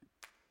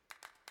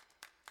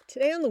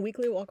Today on the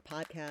Weekly Walk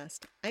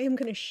podcast, I am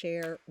going to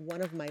share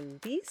one of my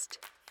least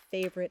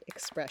favorite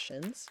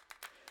expressions,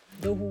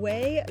 the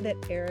way that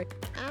Eric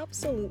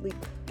absolutely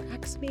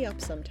cracks me up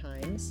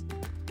sometimes,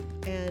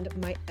 and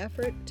my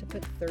effort to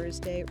put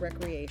Thursday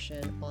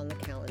recreation on the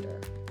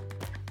calendar.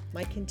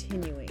 My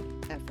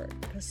continuing effort,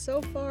 because so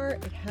far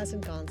it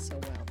hasn't gone so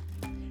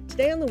well.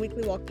 Today on the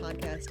Weekly Walk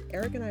podcast,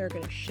 Eric and I are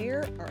going to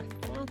share our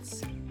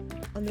thoughts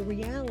on the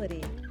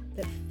reality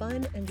that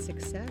fun and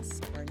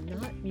success are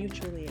not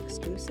mutually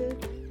exclusive,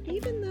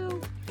 even though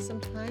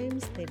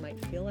sometimes they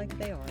might feel like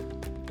they are.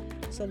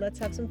 So let's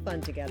have some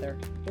fun together.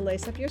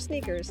 Lace up your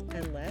sneakers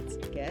and let's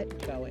get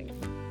going.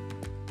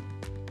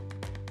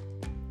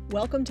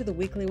 Welcome to the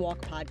Weekly Walk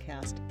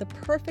podcast, the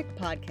perfect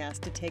podcast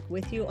to take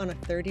with you on a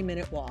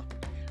 30-minute walk.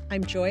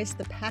 I'm Joyce,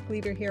 the pack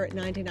leader here at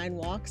 99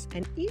 Walks,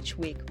 and each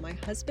week my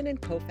husband and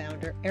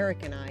co-founder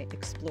Eric and I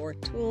explore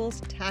tools,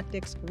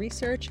 tactics,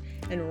 research,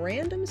 and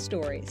random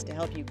stories to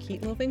help you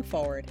keep moving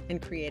forward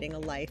and creating a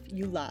life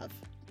you love.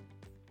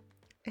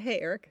 Hey,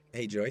 Eric.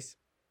 Hey, Joyce.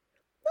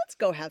 Let's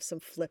go have some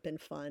flippin'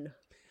 fun.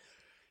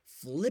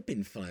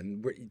 Flippin'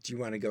 fun? Do you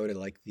want to go to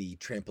like the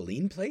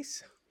trampoline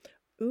place?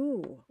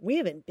 Ooh, we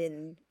haven't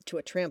been to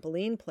a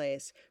trampoline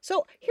place.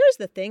 So here's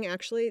the thing,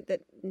 actually,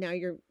 that now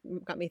you've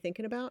got me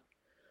thinking about.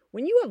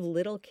 When you have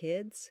little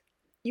kids,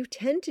 you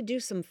tend to do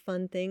some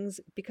fun things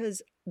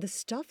because the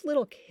stuff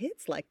little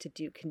kids like to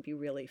do can be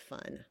really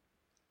fun.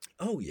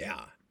 Oh,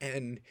 yeah.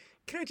 And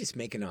can I just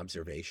make an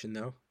observation,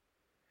 though?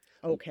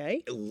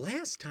 Okay.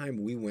 Last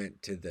time we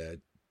went to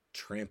the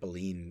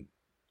trampoline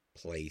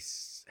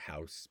place,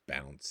 house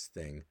bounce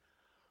thing,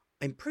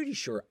 I'm pretty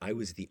sure I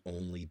was the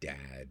only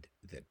dad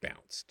that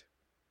bounced.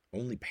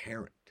 Only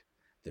parent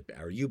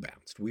or you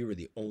bounced. We were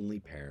the only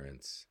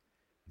parents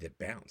that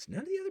bounced.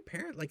 None of the other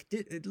parents,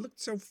 it looked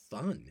so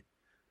fun.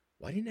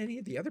 Why didn't any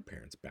of the other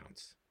parents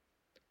bounce?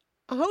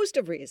 A host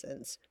of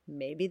reasons.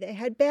 Maybe they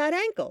had bad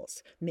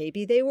ankles.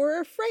 Maybe they were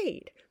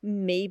afraid.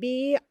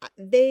 Maybe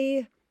I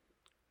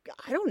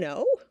don't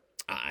know.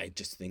 I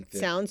just think that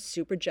sounds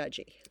super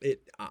judgy.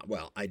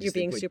 You're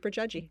being super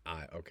judgy.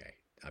 Okay,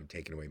 I'm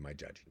taking away my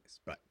judginess.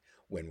 But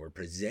when we're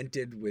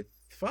presented with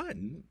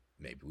fun,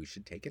 maybe we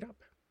should take it up.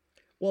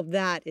 Well,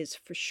 that is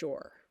for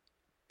sure.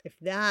 If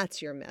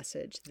that's your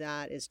message,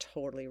 that is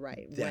totally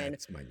right.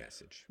 That's my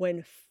message.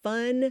 When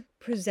fun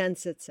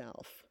presents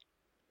itself,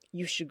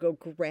 you should go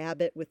grab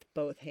it with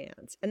both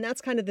hands. And that's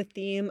kind of the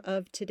theme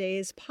of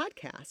today's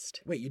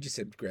podcast. Wait, you just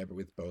said grab it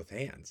with both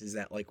hands. Is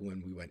that like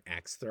when we went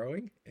axe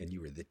throwing and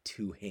you were the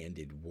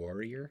two-handed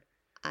warrior?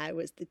 I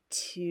was the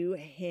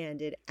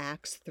two-handed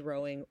axe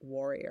throwing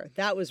warrior.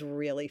 That was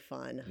really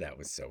fun. That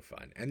was so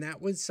fun. And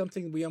that was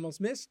something we almost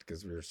missed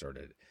because we were sort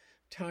of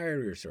tired.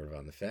 We were sort of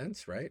on the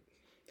fence, right?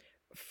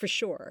 For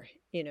sure.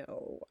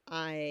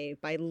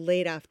 By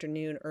late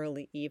afternoon,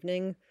 early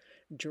evening,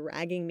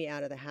 dragging me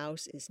out of the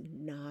house is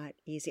not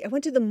easy. I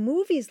went to the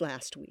movies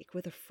last week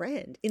with a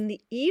friend in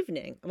the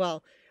evening.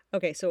 Well,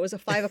 okay, so it was a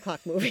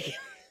 5:00 movie.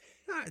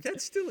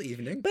 That's still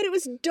evening. But it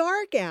was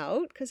dark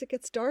out because it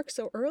gets dark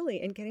so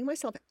early, and getting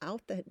myself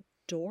out the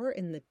door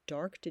in the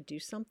dark to do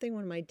something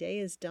when my day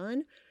is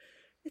done,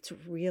 it's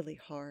really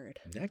hard.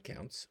 That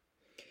counts.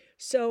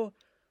 So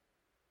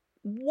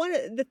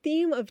the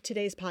theme of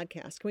today's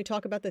podcast, can we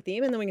talk about the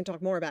theme? And then we can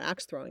talk more about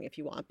axe throwing if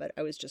you want, but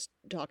I was just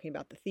talking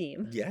about the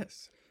theme.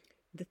 Yes.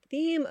 The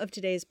theme of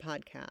today's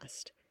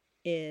podcast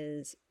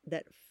is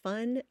that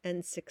fun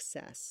and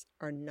success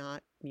are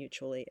not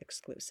mutually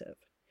exclusive.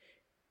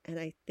 And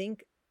I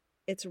think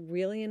it's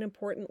really an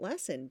important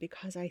lesson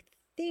because I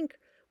think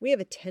we have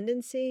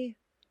a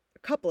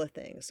couple of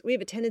things. We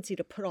have a tendency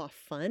to put off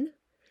fun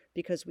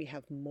because we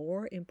have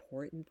more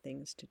important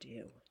things to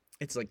do.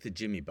 It's like the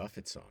Jimmy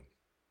Buffett song.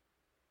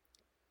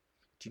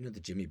 Do you know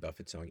the Jimmy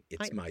Buffett song,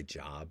 It's My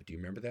Job? Do you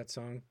remember that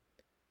song?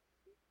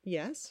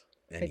 Yes,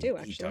 and I do,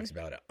 actually. He talks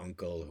about an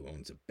uncle who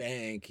owns a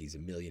bank. He's a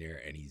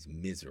millionaire and he's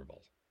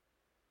miserable.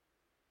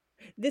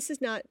 This is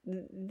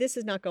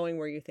not going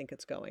where you think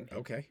it's going.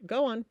 Okay.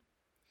 Go on.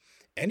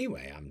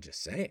 Anyway, I'm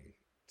just saying.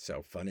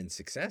 So fun and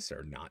success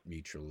are not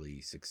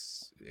mutually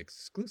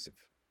exclusive.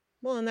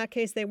 Well, in that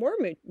case, they were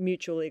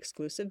mutually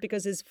exclusive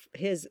because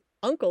his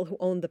uncle who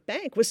owned the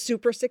bank was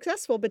super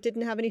successful but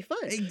didn't have any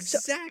fun.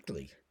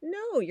 Exactly. So,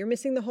 no, you're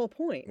missing the whole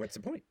point. What's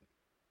the point?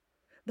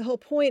 The whole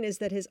point is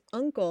that his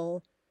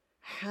uncle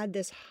had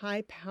this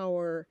high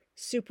power,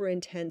 super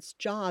intense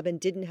job and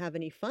didn't have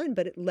any fun,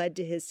 but it led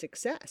to his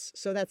success.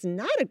 So that's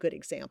not a good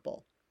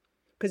example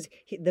because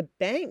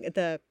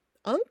the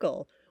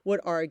uncle would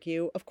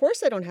argue, of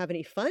course I don't have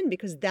any fun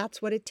because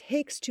that's what it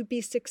takes to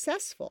be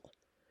successful.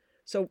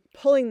 So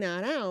pulling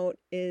that out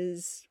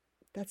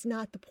that's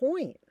not the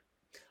point.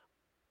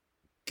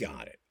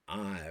 Got it.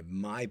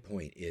 My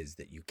point is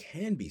that you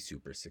can be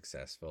super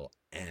successful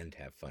and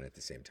have fun at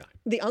the same time.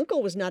 The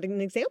uncle was not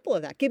an example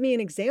of that. Give me an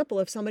example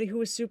of somebody who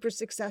was super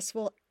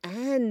successful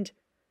and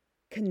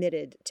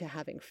committed to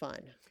having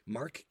fun.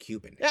 Mark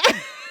Cuban.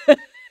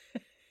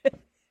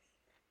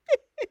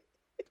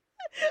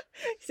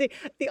 See,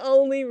 the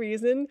only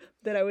reason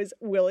that I was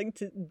willing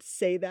to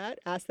say that,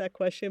 ask that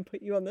question,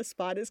 put you on the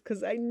spot is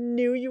because I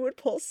knew you would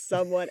pull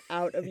someone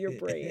out of your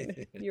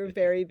brain, your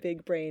very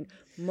big brain.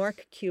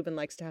 Mark Cuban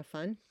likes to have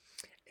fun.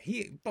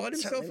 He bought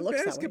Certainly himself a looks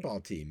that way. basketball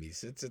team. He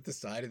sits at the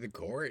side of the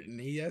court and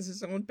he has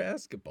his own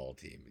basketball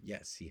team.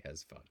 Yes, he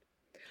has fun.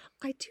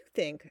 I do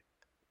think,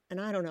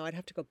 and I don't know, I'd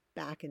have to go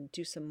back and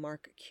do some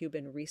Mark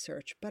Cuban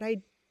research, but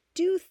I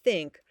do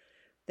think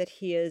that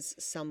he is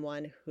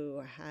someone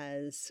who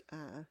has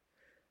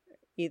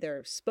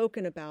either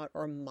spoken about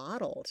or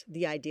modeled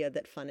the idea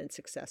that fun and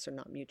success are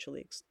not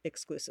mutually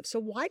exclusive. So,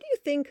 why do you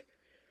think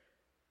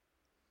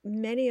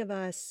many of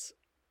us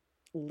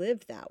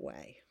live that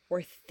way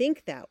or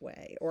think that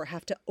way or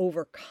have to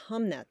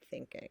overcome that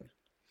thinking?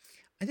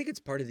 I think it's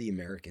part of the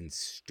American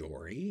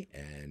story,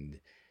 and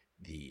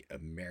the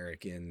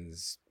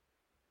Americans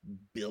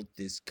built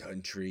this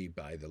country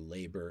by the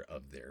labor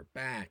of their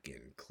back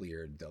and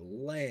cleared the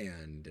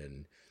land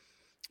and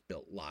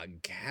built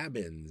log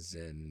cabins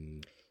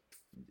and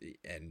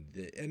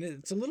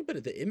it's a little bit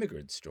of the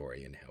immigrant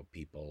story and how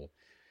people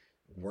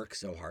work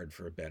so hard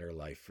for a better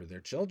life for their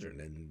children.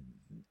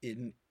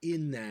 And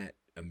in that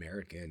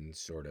American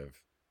sort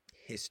of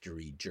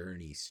history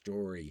journey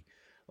story,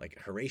 like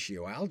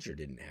Horatio Alger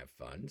didn't have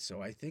fun.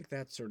 So I think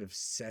that sort of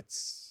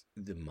sets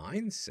the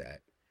mindset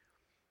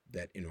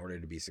that in order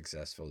to be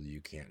successful,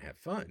 you can't have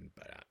fun.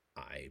 But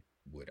I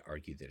would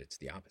argue that it's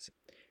the opposite.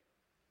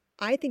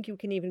 I think you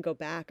can even go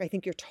back. I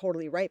think you're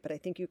totally right, but I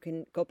think you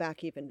can go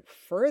back even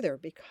further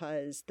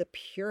because the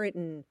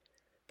Puritan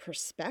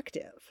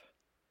perspective,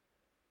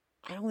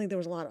 I don't think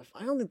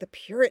the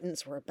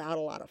Puritans were about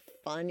a lot of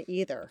fun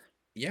either.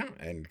 Yeah,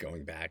 and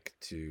going back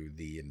to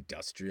the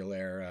industrial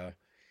era,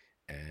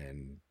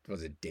 and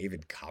was it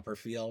David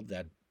Copperfield,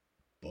 that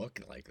book?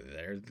 Like,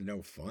 there's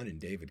no fun in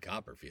David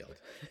Copperfield.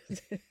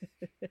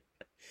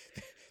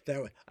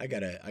 I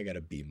got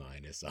a B-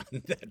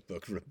 on that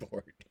book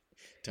report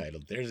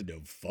titled "There's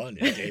No Fun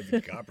in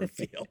David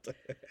Copperfield."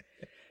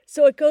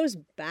 So it goes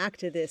back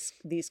to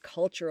these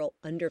cultural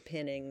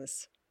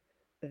underpinnings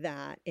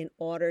that in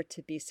order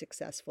to be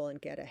successful and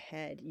get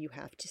ahead, you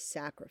have to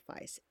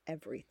sacrifice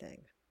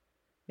everything.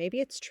 Maybe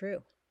it's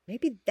true.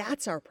 Maybe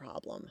that's our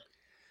problem.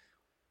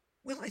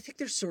 Well, I think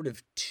there's sort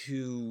of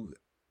two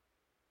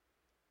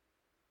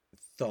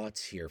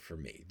thoughts here for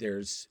me.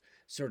 There's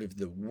sort of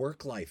the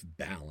work-life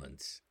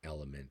balance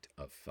element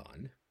of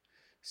fun.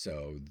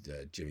 So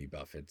the Jimmy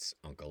Buffett's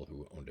uncle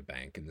who owned a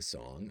bank in the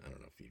song, I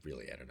don't know if he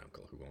really had an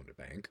uncle who owned a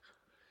bank,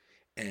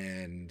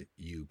 and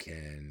you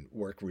can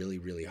work really,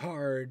 really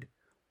hard,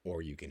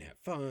 or you can have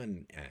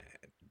fun,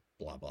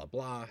 blah, blah,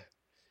 blah.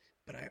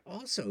 But I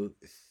also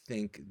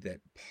think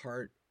that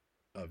part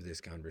of this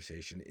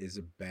conversation is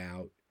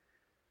about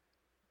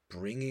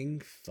bringing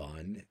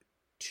fun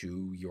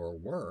to your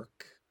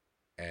work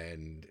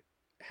and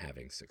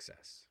having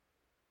success.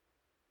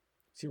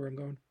 See where I'm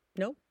going?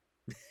 No.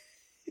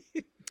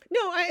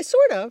 No, I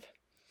sort of.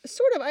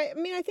 I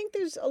mean, I think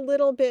there's a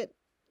little bit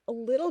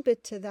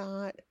to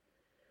that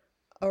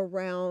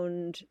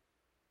around.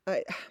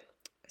 I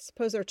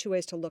suppose there are two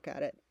ways to look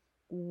at it.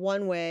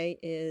 One way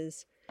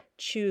is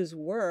choose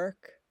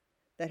work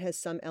that has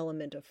some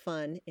element of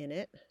fun in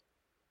it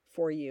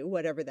for you,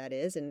 whatever that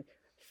is. And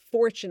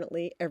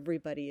fortunately,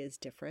 everybody is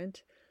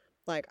different.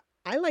 Like,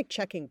 I like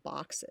checking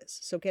boxes.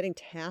 So getting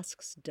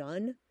tasks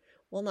done,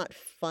 well, not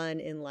fun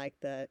in like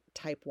the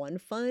type 1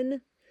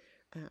 fun,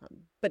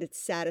 but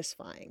it's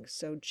satisfying.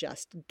 So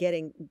just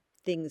getting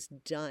things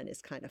done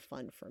is kind of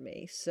fun for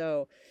me.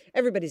 So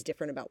everybody's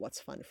different about what's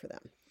fun for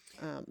them.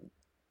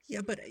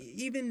 Yeah, but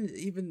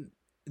even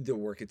the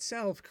work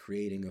itself,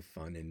 creating a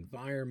fun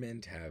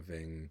environment,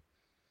 having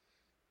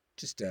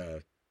just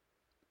a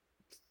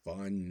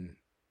fun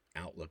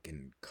outlook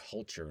and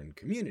culture and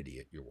community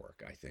at your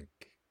work, I think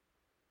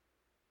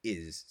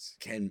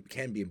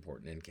can be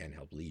important and can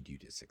help lead you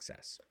to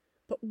success.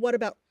 But what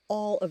about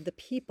all of the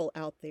people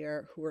out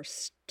there who are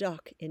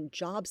stuck in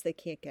jobs they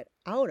can't get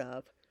out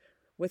of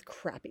with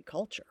crappy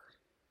culture?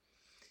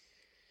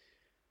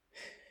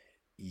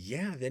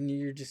 Yeah, then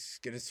you're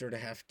just going to sort of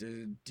have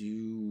to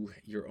do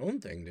your own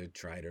thing to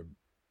try to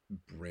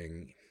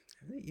bring,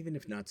 even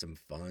if not some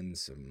fun,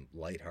 some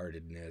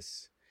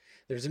lightheartedness.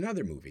 There's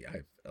another movie. I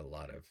have a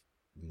lot of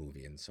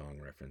movie and song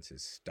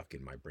references stuck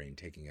in my brain,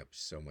 taking up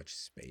so much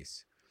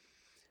space.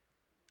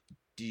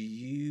 Did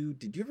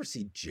you ever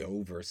see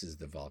Joe versus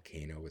the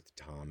Volcano with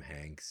Tom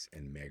Hanks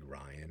and Meg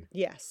Ryan?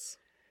 Yes.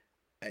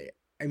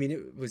 I mean,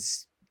 it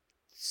was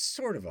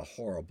sort of a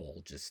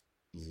horrible, just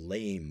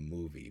lame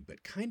movie,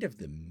 but kind of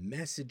the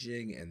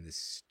messaging and the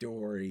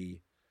story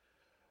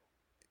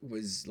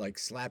was like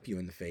slap you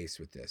in the face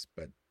with this.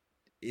 But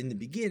in the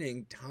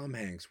beginning, Tom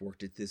Hanks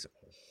worked at this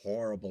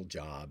horrible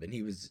job, and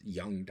he was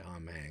young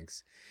Tom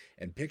Hanks,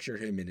 and picture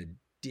him in a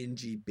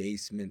dingy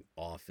basement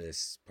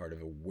office, part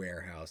of a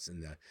warehouse,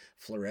 and the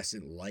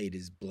fluorescent light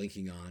is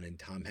blinking on, and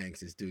Tom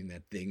Hanks is doing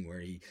that thing where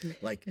he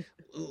like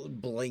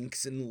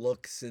blinks and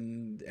looks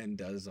and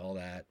does all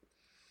that.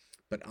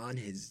 But on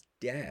his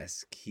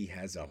desk, he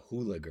has a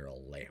hula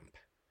girl lamp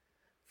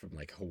from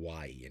like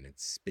Hawaii, and it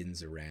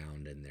spins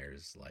around, and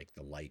there's like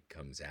the light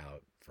comes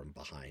out from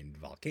behind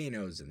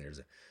volcanoes, and there's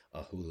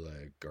a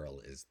hula girl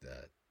is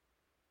the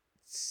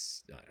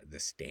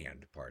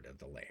stand part of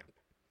the lamp,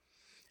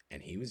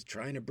 and he was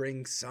trying to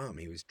bring some.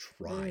 He was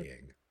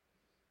trying.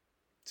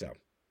 So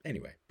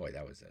anyway, boy,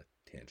 that was a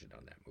tangent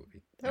on that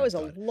movie. That was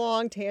a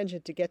long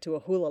tangent to get to a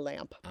hula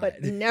lamp, but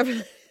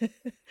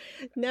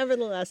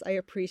nevertheless, I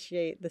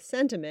appreciate the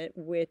sentiment,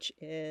 which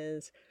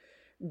is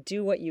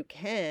do what you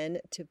can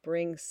to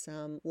bring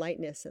some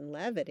lightness and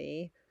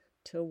levity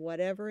to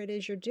whatever it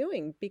is you're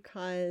doing,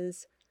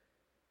 because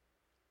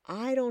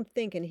I don't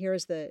think, and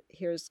here's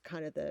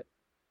kind of the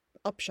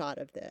upshot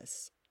of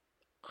this,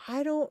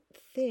 I don't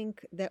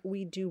think that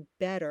we do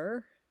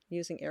better,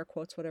 using air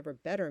quotes, whatever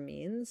better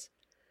means,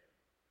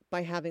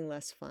 by having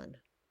less fun.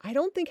 I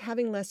don't think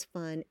having less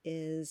fun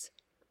is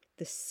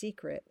the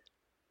secret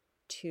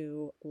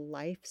to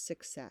life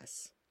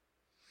success.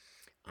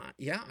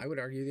 Yeah, I would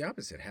argue the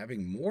opposite.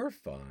 Having more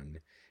fun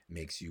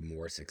makes you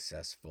more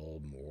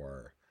successful,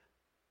 more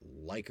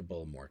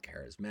likable, more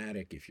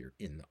charismatic. If you're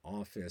in the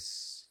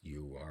office,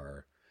 you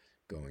are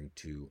going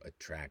to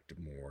attract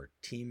more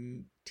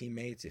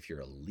teammates. If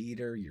you're a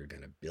leader, you're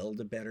going to build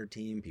a better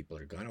team. People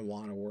are going to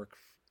want to work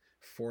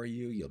for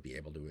you. You'll be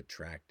able to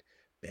attract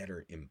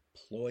better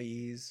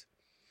employees.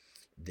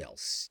 They'll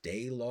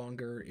stay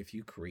longer if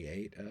you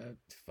create a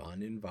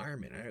fun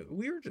environment.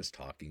 We were just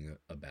talking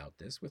about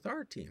this with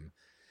our team,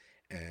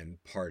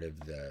 and part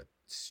of the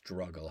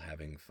struggle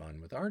having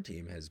fun with our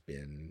team has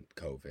been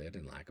COVID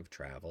and lack of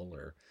travel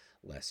or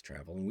less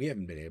travel, and we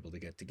haven't been able to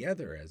get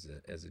together as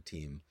a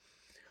team.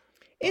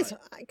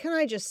 Can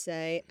I just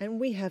say, and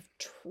we have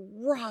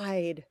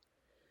tried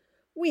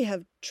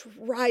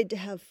to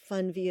have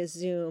fun via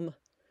Zoom.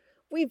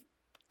 We've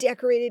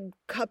decorated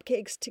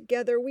cupcakes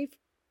together. We've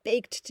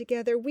baked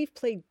together. We've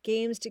played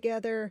games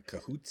together.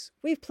 Cahoots.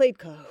 We've played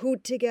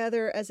Kahoot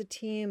together as a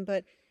team,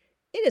 but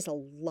it is a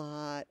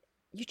lot.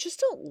 You just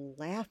don't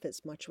laugh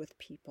as much with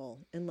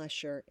people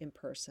unless you're in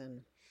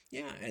person.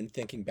 Yeah, and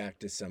thinking back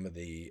to some of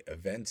the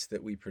events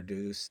that we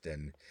produced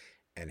and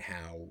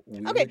how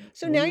we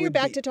so now you're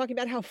back to talking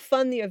about how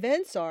fun the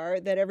events are,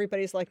 that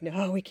everybody's like,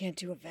 no, we can't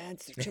do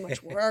events. They're too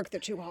much work. They're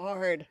too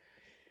hard.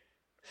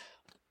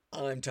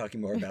 I'm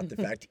talking more about the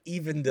fact,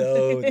 even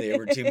though they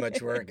were too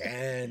much work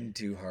and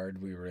too hard,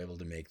 we were able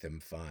to make them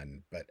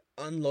fun. But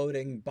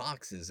unloading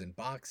boxes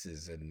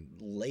and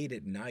late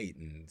at night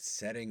and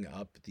setting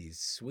up these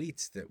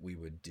suites that we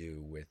would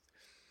do with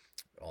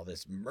all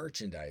this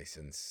merchandise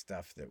and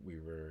stuff that we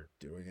were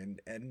doing,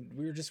 and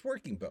we were just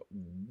working, but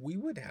we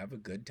would have a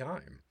good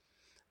time.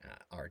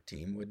 Our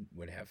team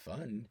would have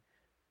fun,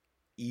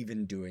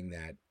 even doing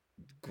that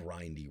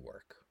grindy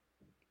work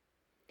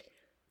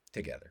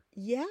together.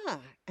 Yeah,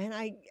 and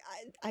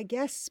I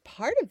guess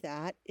part of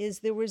that is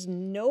there was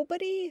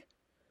nobody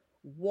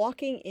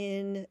walking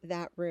in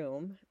that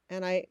room,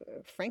 and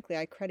frankly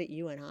I credit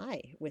you and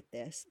I with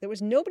this. There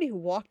was nobody who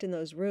walked in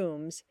those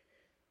rooms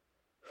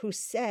who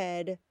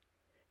said,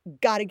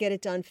 got to get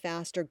it done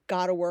faster,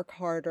 got to work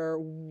harder,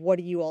 what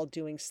are you all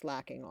doing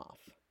slacking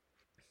off?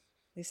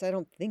 At least I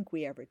don't think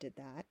we ever did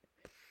that.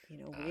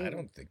 I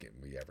don't think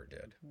we ever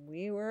did.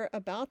 We were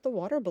about the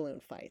water balloon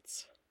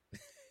fights.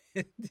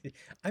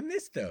 I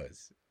missed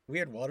those. We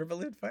had water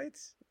balloon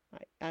fights?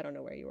 I don't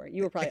know where you were.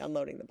 You were probably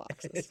unloading the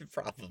boxes.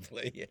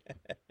 Probably,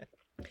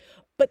 yeah.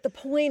 But the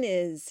point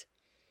is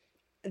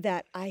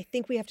that I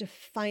think we have to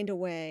find a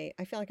way.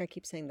 I feel like I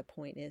keep saying the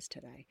point is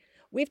today.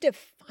 We have to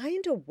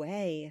find a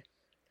way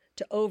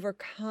to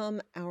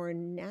overcome our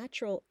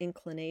natural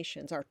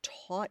inclinations, our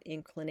taught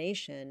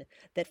inclination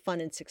that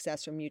fun and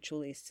success are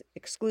mutually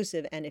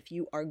exclusive. And if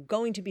you are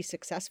going to be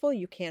successful,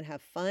 you can't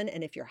have fun.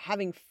 And if you're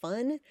having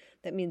fun,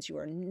 that means you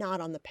are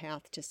not on the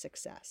path to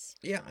success.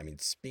 Yeah, I mean,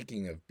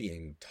 speaking of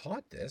being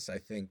taught this, I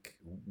think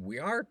we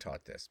are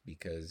taught this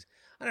because,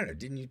 I don't know,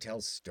 didn't you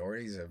tell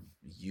stories of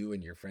you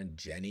and your friend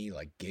Jenny,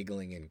 like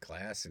giggling in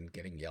class and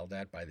getting yelled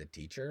at by the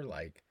teacher?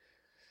 Like,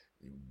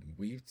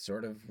 we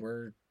sort of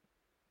were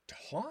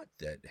taught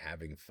that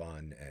having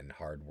fun and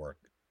hard work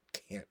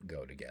can't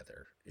go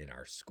together in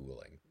our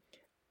schooling.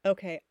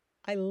 Okay,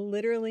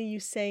 you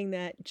saying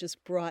that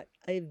just brought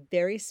a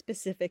very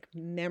specific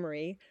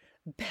memory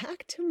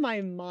back to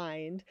my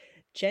mind.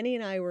 Jenny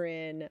and I were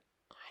in,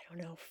 I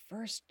don't know,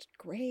 first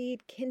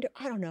grade,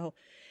 I don't know,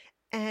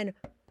 and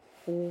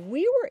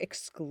we were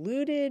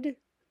excluded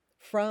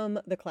from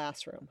the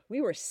classroom.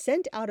 We were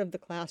sent out of the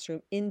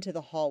classroom into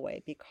the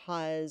hallway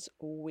because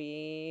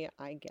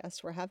I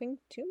guess, were having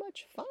too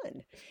much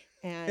fun.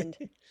 And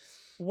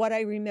what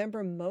I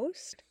remember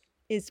most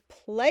is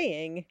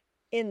playing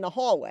in the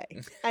hallway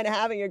and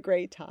having a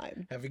great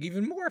time. Having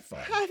even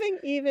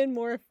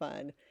more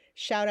fun.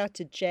 Shout out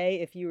to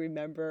Jay if you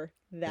remember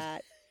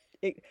that.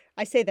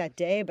 I say that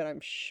day, but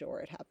I'm sure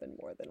it happened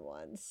more than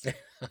once.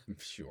 I'm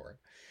sure.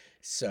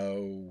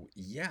 So,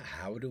 yeah,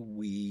 how do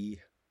we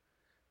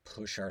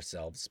push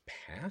ourselves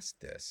past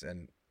this?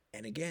 And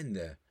again,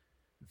 the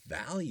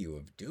value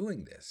of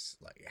doing this,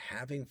 like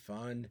having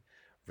fun,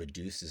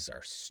 reduces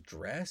our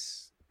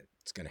stress,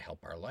 It's going to help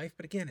our life,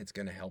 but again, it's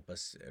going to help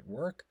us at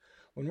work.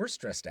 When we're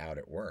stressed out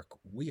at work,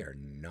 we are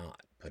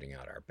not putting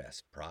out our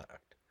best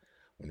product.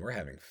 When we're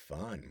having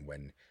fun,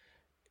 when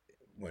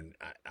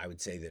I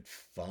would say that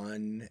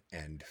fun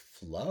and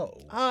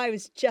flow, Oh, I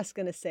was just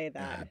going to say I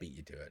that. beat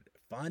you to it.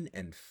 Fun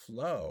and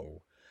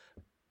flow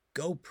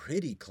go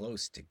pretty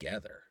close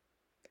together,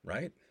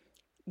 right?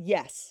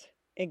 Yes,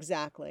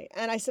 exactly.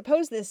 And I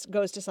suppose this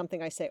goes to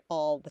something I say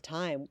all the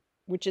time,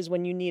 which is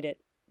when you need it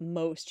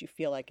most, you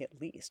feel like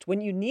it least. When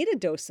you need a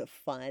dose of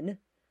fun,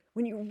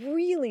 when you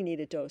really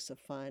need a dose of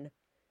fun,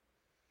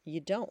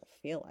 you don't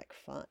feel like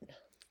fun.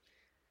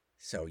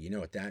 So you know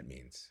what that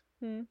means.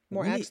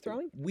 More axe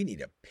throwing? We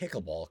need a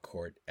pickleball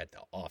court at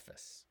the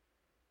office.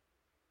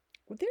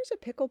 Well, there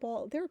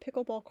are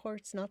pickleball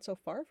courts not so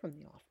far from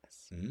the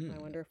office. I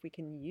wonder if we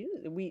can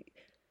use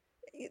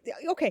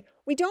okay,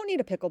 we don't need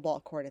a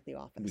pickleball court at the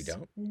office. We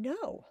don't?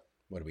 No.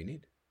 What do we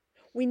need?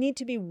 We need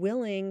to be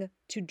willing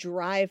to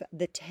drive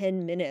the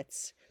 10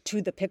 minutes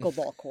to the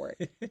pickleball court.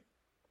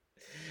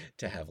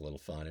 To have a little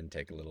fun and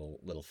take a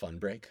little fun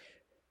break.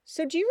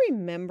 So do you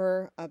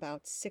remember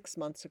about 6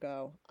 months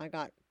ago, I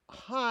got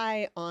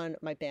high on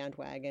my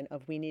bandwagon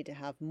of we need to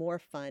have more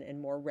fun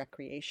and more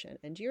recreation.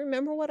 And do you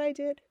remember what I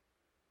did?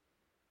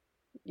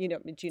 Do you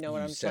know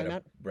what I'm talking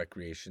about?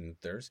 Recreation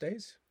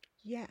Thursdays?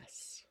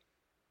 Yes.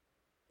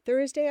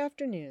 Thursday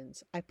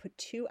afternoons, I put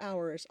 2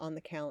 hours on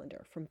the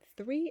calendar from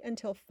 3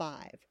 until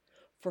 5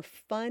 for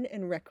fun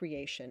and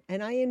recreation.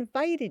 And I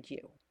invited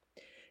you.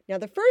 Now,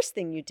 the first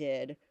thing you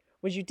did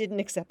was you didn't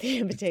accept the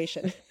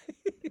invitation.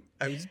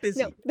 I was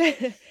busy. No,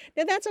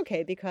 now that's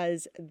okay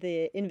because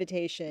the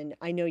invitation,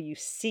 I know you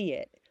see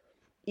it,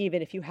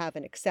 even if you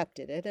haven't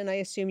accepted it. And I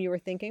assume you were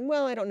thinking,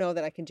 well, I don't know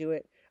that I can do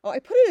it. Oh, I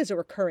put it as a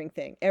recurring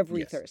thing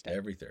every Thursday.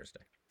 Every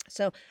Thursday.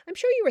 So I'm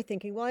sure you were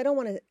thinking, well, I don't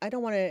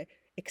want to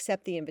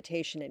accept the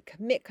invitation and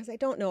commit because I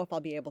don't know if I'll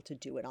be able to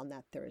do it on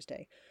that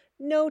Thursday.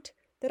 Note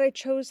that I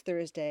chose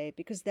Thursday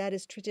because that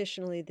is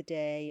traditionally the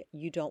day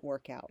you don't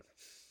work out.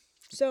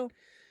 So,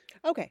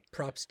 okay.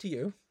 Props to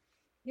you.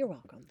 You're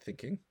welcome.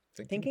 Thinking,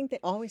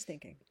 always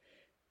thinking.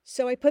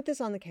 So I put this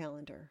on the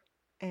calendar.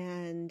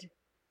 And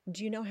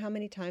do you know how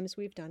many times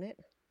we've done it?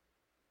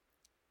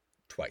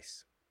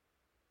 Twice.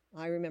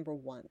 I remember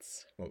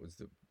once. What was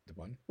the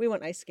one? We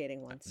went ice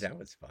skating once. That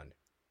was fun.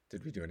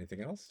 Did we do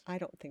anything else? I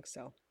don't think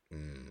so.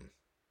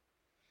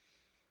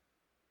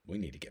 We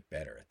need to get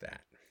better at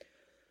that.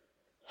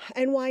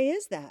 And why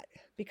is that?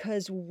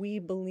 Because we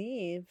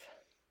believe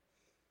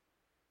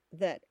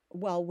that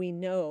while we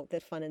know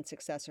that fun and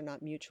success are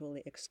not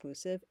mutually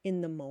exclusive,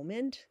 in the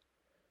moment,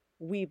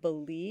 we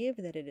believe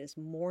that it is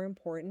more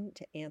important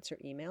to answer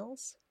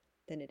emails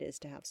than it is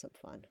to have some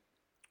fun.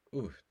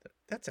 Ooh,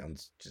 that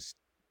sounds just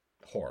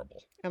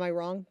horrible. Am I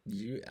wrong?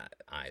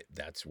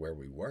 That's where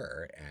we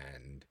were,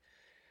 and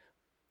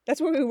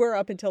that's where we were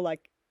up until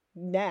like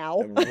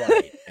now.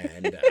 Right.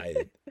 And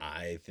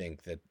I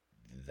think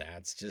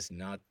that's just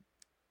not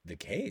the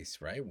case,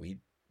 right? We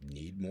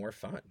need more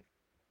fun.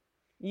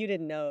 You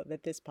didn't know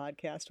that this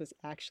podcast was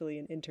actually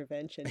an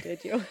intervention,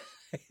 did you?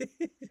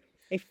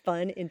 A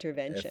fun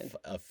intervention.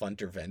 A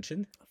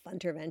funtervention? A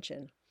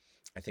funtervention.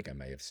 I think I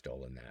may have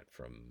stolen that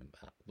from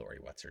Lori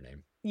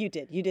What's-Her-Name. You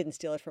did. You didn't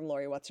steal it from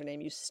Lori What's-Her-Name.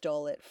 You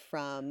stole it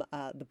from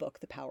the book,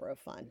 The Power of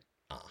Fun.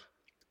 Ah,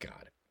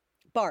 got it.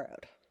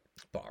 Borrowed.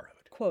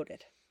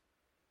 Quoted.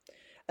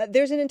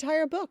 There's an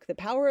entire book, The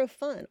Power of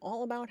Fun,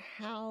 all about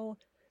how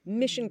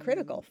mission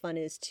critical fun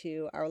is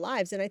to our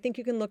lives. And I think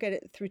you can look at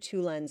it through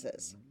two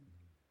lenses.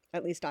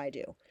 At least I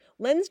do.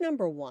 Lens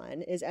number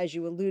one is, as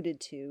you alluded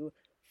to,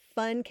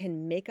 fun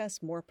can make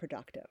us more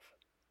productive.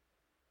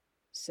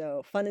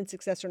 So fun and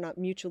success are not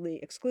mutually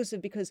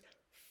exclusive because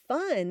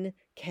fun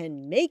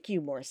can make you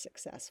more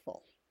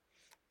successful.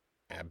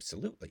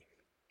 Absolutely.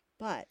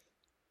 But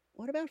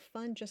what about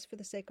fun just for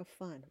the sake of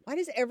fun? Why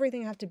does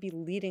everything have to be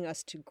leading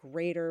us to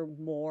greater,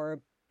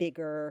 more,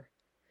 bigger?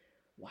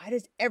 Why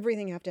does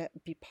everything have to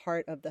be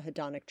part of the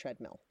hedonic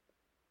treadmill?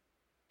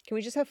 Can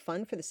we just have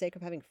fun for the sake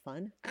of having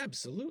fun?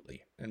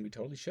 Absolutely. And we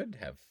totally should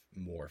have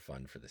more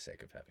fun for the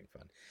sake of having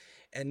fun.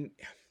 And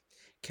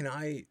can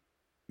I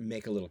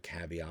make a little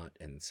caveat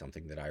and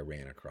something that I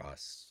ran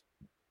across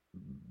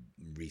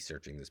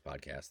researching this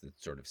podcast that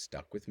sort of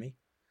stuck with me?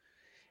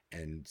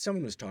 And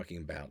someone was talking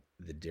about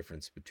the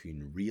difference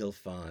between real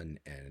fun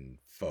and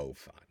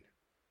faux fun.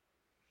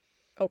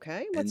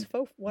 Okay.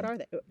 What are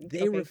they?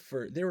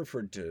 They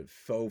referred to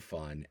faux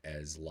fun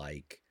as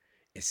like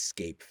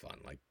escape fun,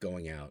 like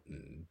going out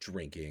and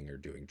drinking or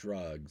doing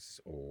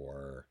drugs,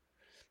 or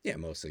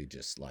mostly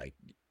just like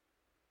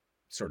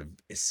sort of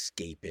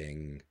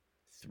escaping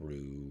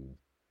through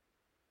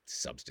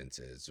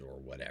substances or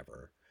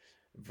whatever,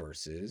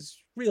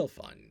 versus real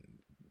fun,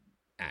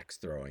 axe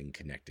throwing,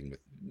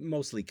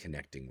 mostly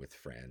connecting with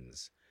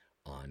friends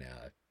on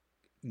a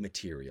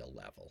material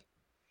level.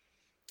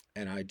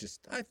 And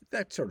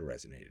that sort of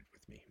resonated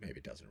with me. Maybe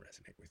it doesn't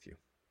resonate with you.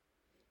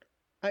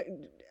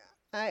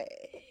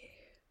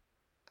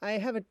 I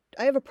have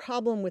a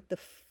problem with the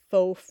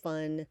faux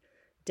fun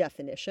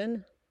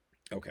definition.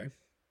 Okay.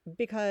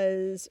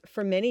 because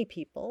for many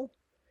people,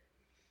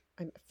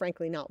 I'm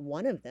frankly not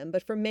one of them,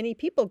 but for many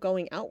people,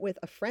 going out with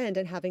a friend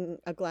and having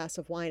a glass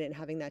of wine and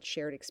having that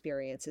shared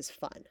experience is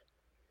fun.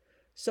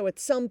 So at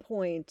some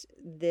point,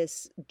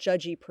 this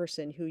judgy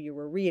person who you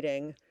were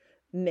reading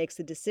makes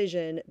a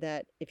decision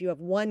that if you have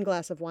one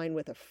glass of wine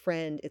with a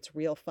friend, it's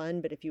real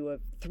fun. But if you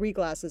have three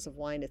glasses of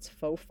wine, it's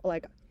faux.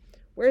 Like,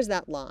 where's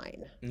that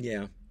line?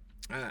 Yeah,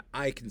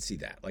 I can see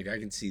that. Like I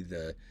can see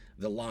the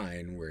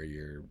line where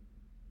you're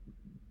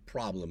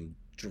problem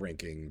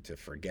drinking to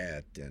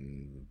forget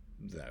and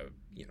the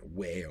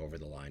way over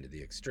the line to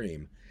the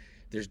extreme.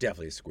 There's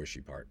definitely a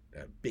squishy part,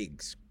 a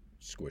big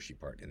squishy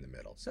part in the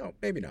middle. So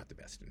maybe not the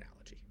best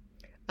analogy.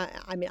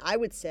 I mean, I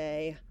would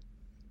say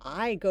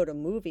I go to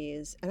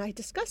movies, and I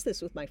discuss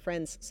this with my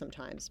friends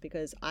sometimes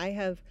because I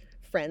have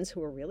friends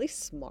who are really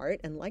smart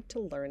and like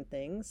to learn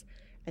things,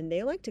 and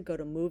they like to go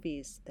to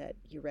movies that,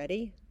 you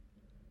ready?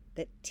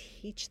 That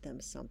teach them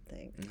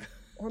something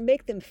or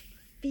make them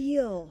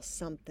feel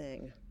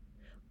something.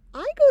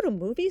 I go to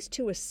movies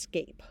to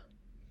escape.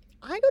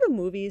 I go to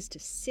movies to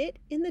sit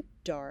in the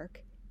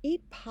dark,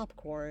 eat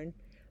popcorn,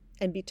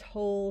 and be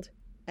told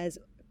as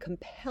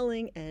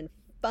compelling and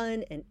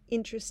fun and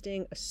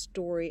interesting a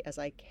story as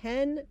I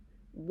can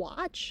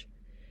watch,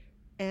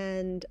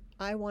 and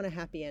I want a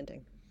happy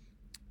ending.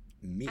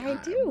 I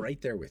do. I'm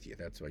right there with you.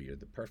 That's why you're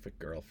the perfect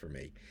girl for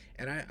me.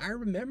 And I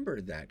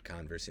remember that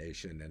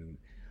conversation, and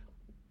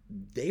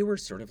they were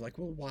sort of like,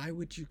 well, why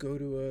would you go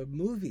to a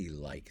movie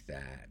like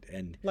that?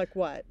 And Like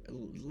what?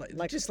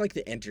 like just like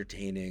the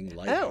entertaining,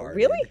 lighthearted. Oh,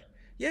 really?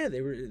 Yeah,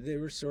 they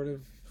were sort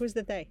of Who's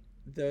the they?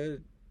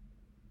 the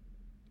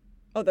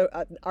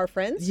Our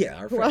friends? yeah,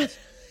 our friends.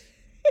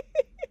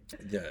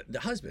 the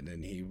husband,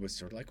 and he was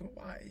sort of like, well,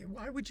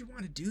 why would you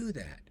want to do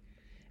that?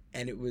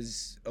 And it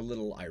was a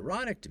little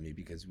ironic to me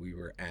because we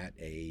were at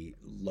a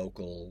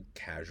local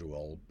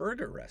casual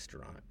burger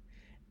restaurant,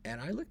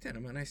 and I looked at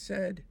him and I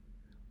said,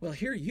 well,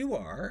 here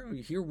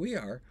we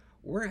are,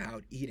 we're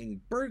out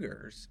eating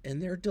burgers,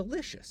 and they're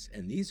delicious.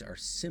 And these are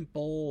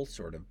simple,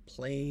 sort of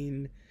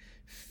plain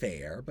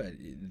fare, but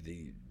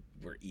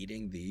we're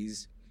eating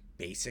these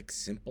basic,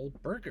 simple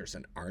burgers.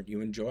 And aren't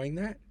you enjoying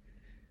that?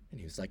 And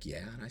he was like,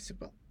 yeah. And I said,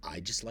 well,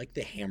 I just like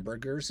the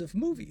hamburgers of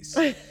movies.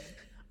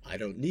 I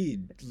don't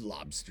need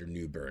lobster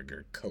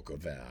Newburger, coq au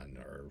vin,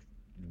 or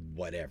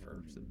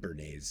whatever,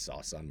 béarnaise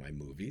sauce on my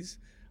movies.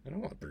 I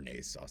don't want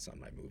béarnaise sauce on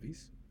my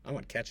movies. I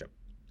want ketchup.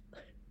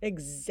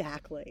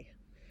 Exactly.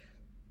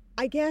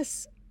 I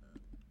guess,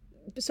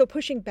 so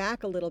pushing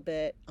back a little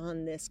bit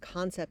on this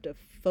concept of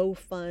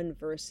faux fun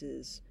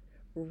versus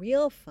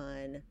real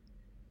fun,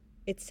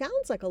 it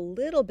sounds like a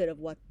little bit of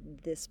what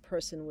this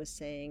person was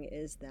saying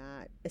is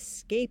that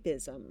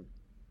escapism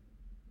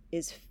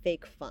is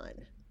fake fun.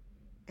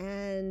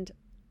 And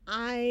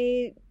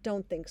I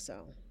don't think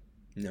so.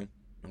 No?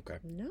 Okay.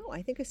 No,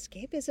 I think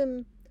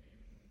escapism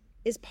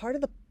is part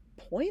of the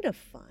point of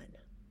fun.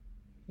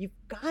 You've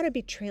got to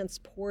be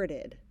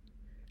transported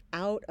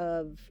out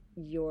of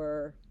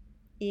your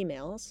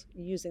emails,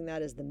 using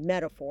that as the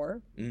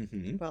metaphor.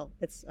 Mm-hmm. Well,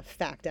 it's a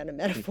fact and a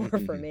metaphor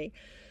for me.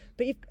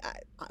 But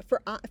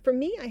for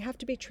me, I have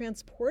to be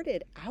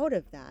transported out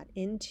of that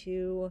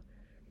into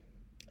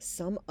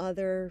some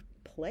other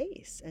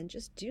place and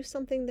just do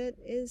something that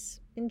is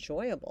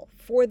enjoyable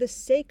for the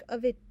sake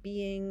of it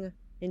being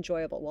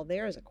enjoyable. Well,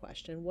 there's a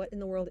question. What in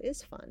the world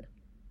is fun?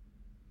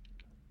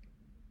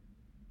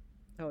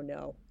 Oh,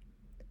 no.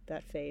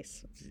 That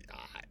face.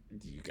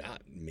 You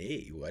got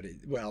me.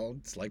 Well,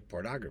 it's like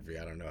pornography.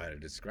 I don't know how to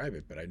describe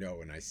it, but I know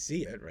when I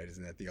see it, right?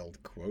 Isn't that the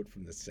old quote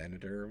from the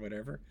senator or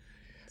whatever?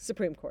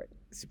 Supreme Court.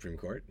 It's,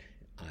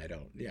 I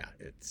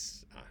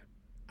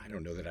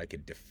don't know that I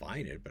could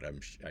define it, but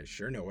I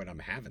sure know when I'm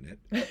having it.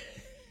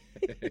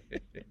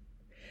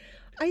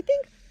 I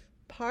think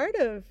part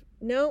of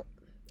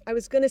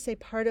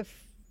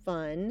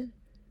fun,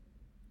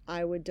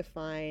 I would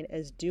define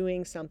as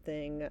doing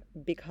something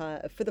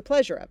for the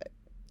pleasure of it,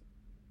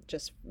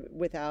 just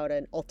without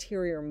an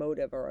ulterior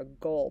motive or a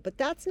goal. But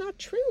that's not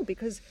true,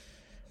 because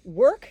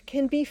work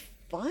can be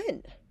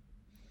fun.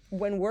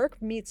 When work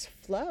meets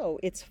flow,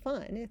 it's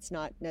fun. It's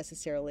not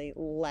necessarily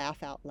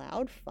laugh out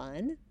loud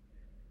fun,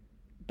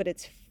 but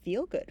it's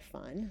feel good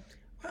fun.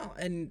 Well,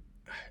 and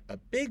a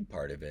big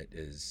part of it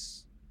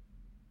is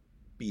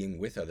being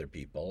with other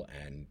people,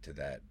 and to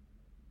that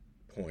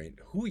point,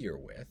 who you're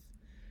with.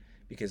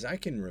 Because I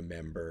can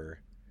remember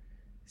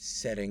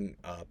setting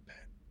up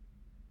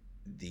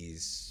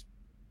these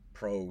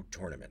pro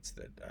tournaments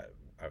that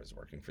I was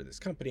working for this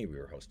company. We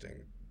were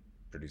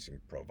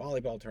producing pro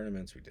volleyball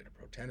tournaments. We did a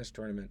pro tennis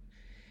tournament,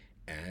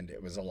 and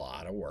it was a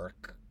lot of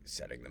work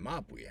setting them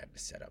up. We had to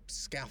set up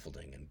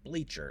scaffolding and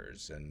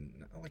bleachers, and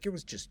it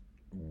was just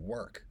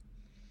work.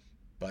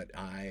 But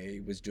I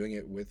was doing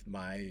it with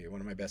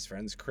one of my best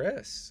friends,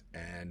 Chris,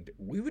 and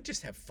we would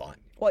just have fun.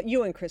 Well,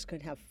 you and Chris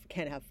can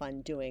have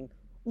fun doing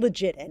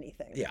legit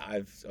anything. Yeah,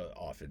 I've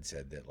often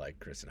said that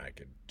Chris and I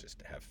could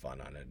just have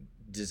fun on a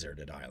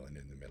deserted island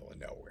in the middle of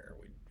nowhere.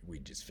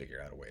 We'd just figure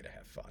out a way to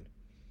have fun.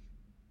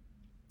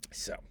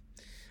 So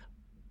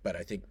But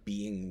I think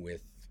being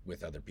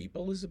with other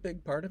people is a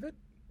big part of it.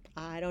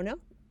 I don't know.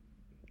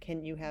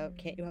 Can't you have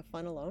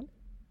fun alone?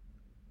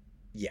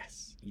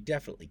 Yes, you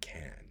definitely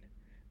can,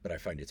 but I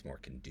find it's more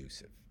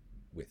conducive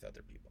with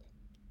other people.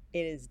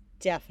 It is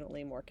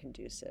definitely more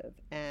conducive.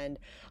 And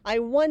I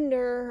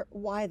wonder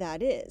why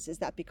that is. Is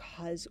that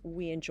because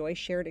we enjoy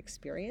shared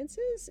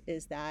experiences?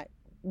 Is that,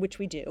 which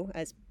we do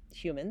as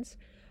humans?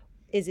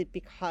 Is it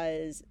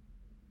because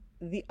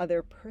the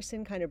other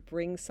person kind of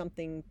brings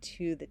something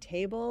to the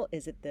table?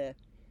 Is it the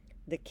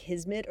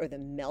kismet or the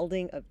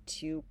melding of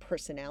two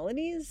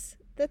personalities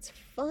that's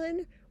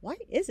fun? Why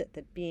is it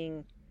that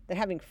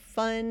having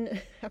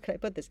fun, how can I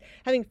put this?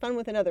 Having fun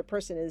with another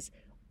person is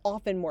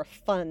often more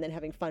fun than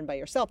having fun by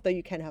yourself, though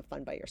you can have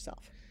fun by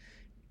yourself.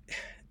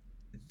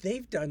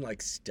 They've done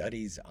like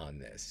studies on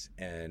this,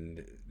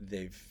 and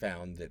they've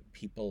found that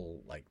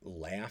people like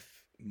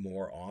laugh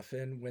more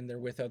often when they're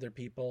with other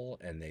people,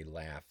 and they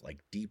laugh like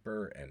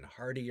deeper and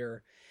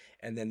heartier.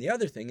 And then the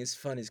other thing is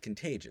fun is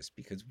contagious,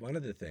 because one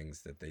of the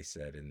things that they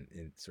said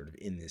in sort of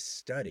in this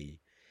study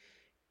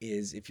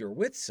is if you're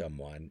with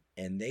someone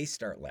and they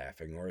start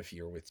laughing, or if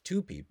you're with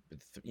two people,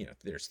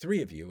 there's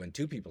three of you and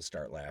two people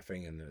start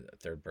laughing and the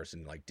third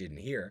person like didn't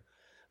hear,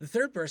 the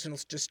third person will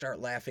just start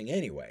laughing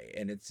anyway.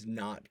 And it's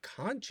not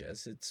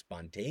conscious, it's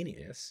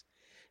spontaneous,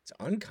 it's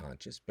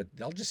unconscious, but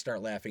they'll just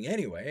start laughing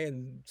anyway.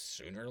 And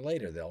sooner or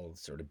later, they'll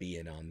sort of be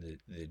in on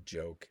the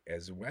joke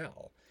as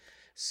well.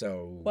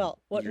 So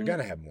you're going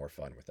to have more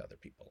fun with other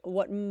people.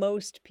 What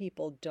most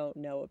people don't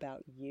know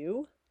about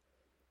you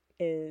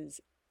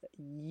is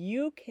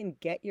you can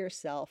get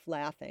yourself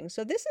laughing.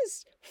 So this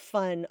is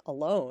fun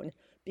alone,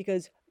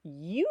 because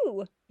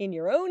you, in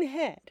your own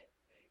head,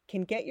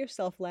 can get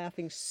yourself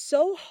laughing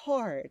so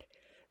hard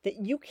that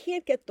you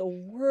can't get the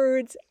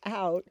words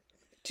out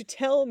to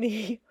tell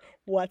me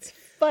what's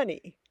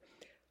funny.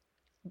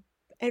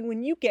 And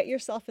when you get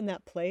yourself in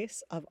that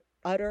place of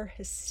utter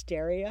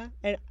hysteria,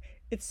 and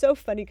it's so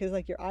funny because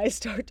like your eyes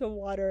start to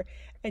water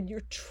and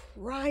you're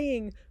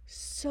trying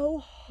so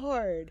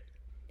hard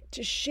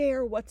to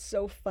share what's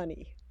so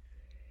funny,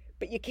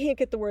 but you can't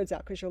get the words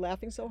out because you're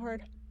laughing so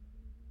hard.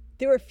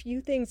 There are few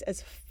things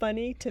as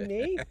funny to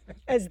me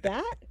as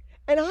that,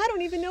 and I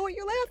don't even know what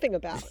you're laughing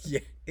about.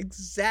 Yeah,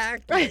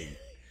 exactly.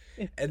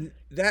 And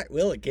that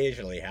will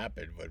occasionally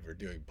happen when we're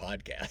doing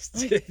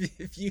podcasts.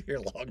 If you hear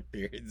long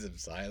periods of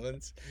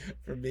silence,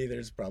 for me,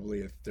 there's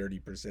probably a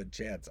 30%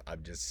 chance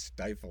I'm just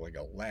stifling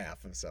a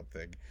laugh of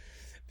something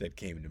that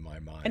came to my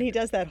mind. And he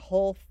does that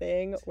whole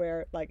thing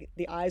where like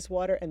the eyes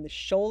water and the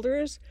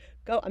shoulders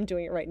go, I'm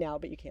doing it right now,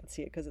 but you can't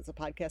see it because it's a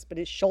podcast, but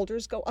his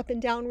shoulders go up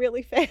and down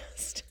really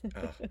fast.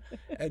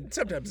 And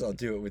sometimes I'll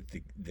do it with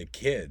the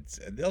kids,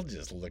 and they'll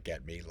just look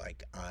at me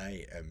like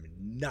I am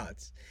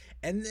nuts.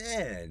 And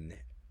then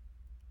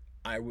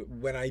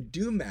when I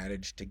do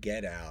manage to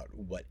get out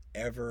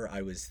whatever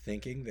I was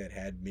thinking that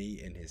had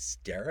me in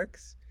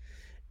hysterics,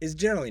 is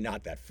generally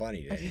not that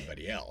funny to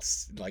anybody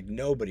else. Like,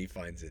 nobody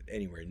finds it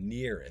anywhere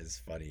near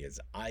as funny as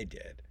I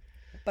did.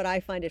 But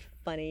I find it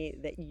funny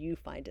that you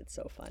find it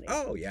so funny.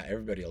 Oh, yeah.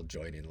 Everybody will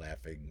join in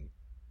laughing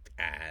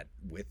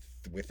with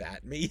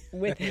me.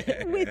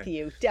 With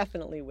you.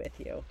 Definitely with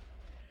you.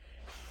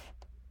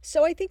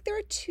 So I think there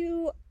are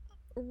two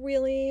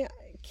really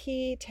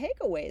key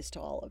takeaways to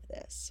all of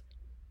this.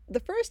 The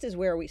first is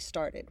where we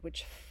started,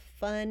 which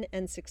fun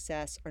and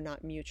success are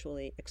not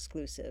mutually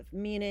exclusive,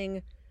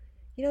 meaning,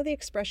 you know, the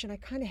expression, I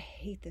kind of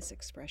hate this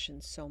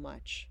expression so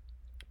much.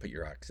 Put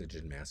your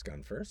oxygen mask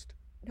on first?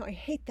 No, I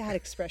hate that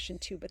expression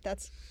too, but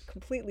that's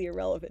completely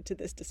irrelevant to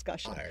this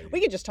discussion.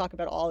 We could just talk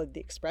about all of the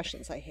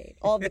expressions I hate,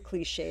 all of the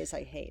cliches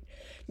I hate.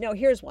 No,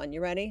 here's one.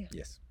 You ready?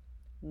 Yes.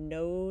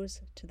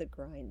 Nose to the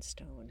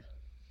grindstone.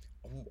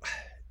 Oh,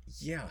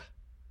 yeah.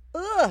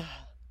 Ugh.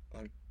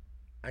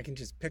 I can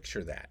just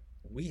picture that.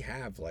 We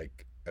have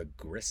like a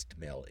grist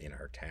mill in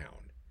our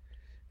town.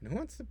 And who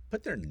wants to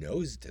put their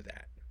nose to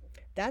that?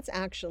 That's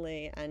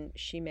actually, and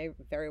she may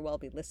very well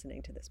be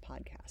listening to this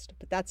podcast,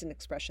 but that's an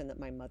expression that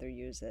my mother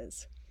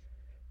uses.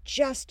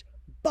 Just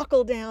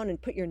buckle down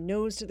and put your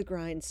nose to the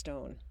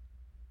grindstone.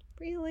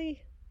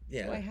 Really?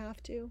 Yeah. Do I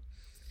have to?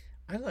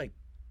 I like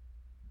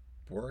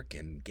work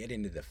and get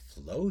into the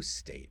flow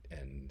state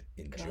and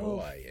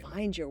enjoy.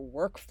 Find your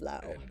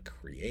workflow. And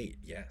create,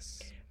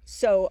 yes.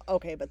 So,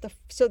 okay, but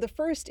the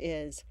first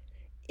is,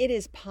 it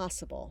is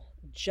possible,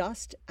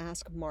 just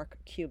ask Mark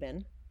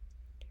Cuban,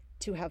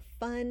 to have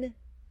fun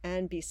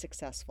and be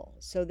successful.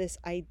 So this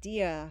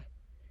idea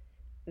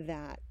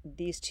that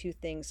these two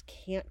things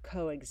can't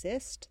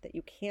coexist, that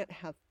you can't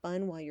have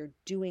fun while you're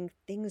doing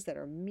things that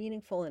are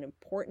meaningful and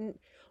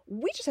important,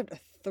 we just have to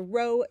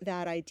throw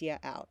that idea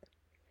out.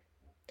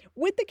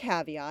 With the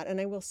caveat, and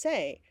I will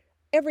say,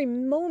 every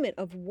moment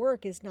of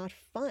work is not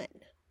fun.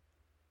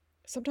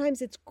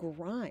 Sometimes it's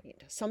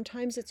grind.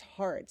 Sometimes it's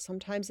hard.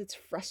 Sometimes it's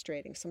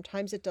frustrating.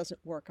 Sometimes it doesn't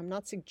work. I'm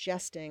not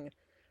suggesting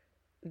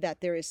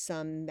that there is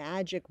some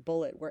magic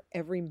bullet where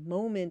every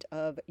moment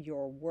of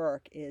your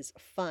work is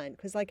fun.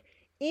 Because, like,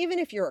 even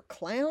if you're a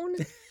clown,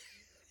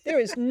 There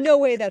is no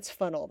way that's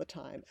fun all the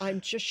time.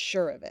 I'm just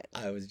sure of it.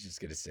 I was just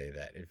going to say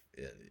that if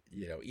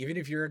even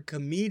if you're a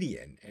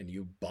comedian and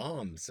you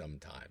bomb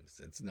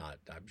sometimes,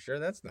 I'm sure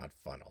that's not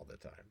fun all the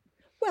time.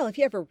 Well, if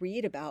you ever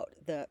read about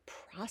the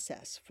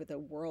process for the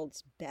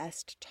world's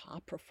best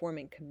top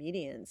performing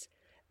comedians,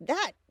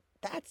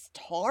 that's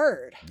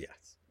hard.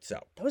 Yes. So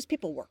those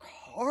people work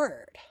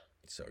hard.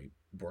 So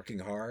working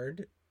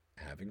hard,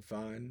 having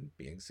fun,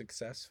 being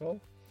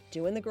successful.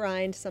 Doing the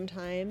grind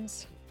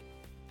sometimes.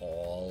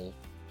 All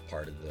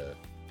part of the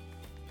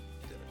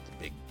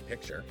big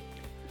picture.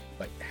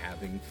 But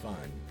having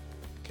fun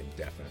can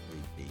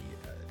definitely be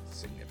a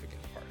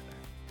significant part of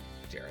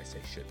that. Dare I say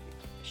should be.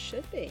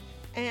 Should be.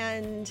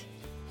 And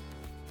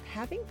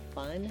having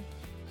fun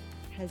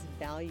has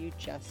value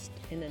just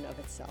in and of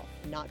itself.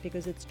 Not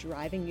because it's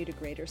driving you to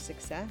greater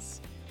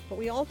success, but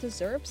we all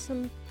deserve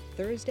some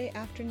Thursday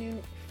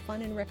afternoon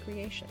fun and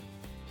recreation.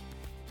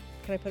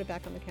 Can I put it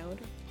back on the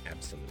calendar?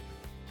 Absolutely.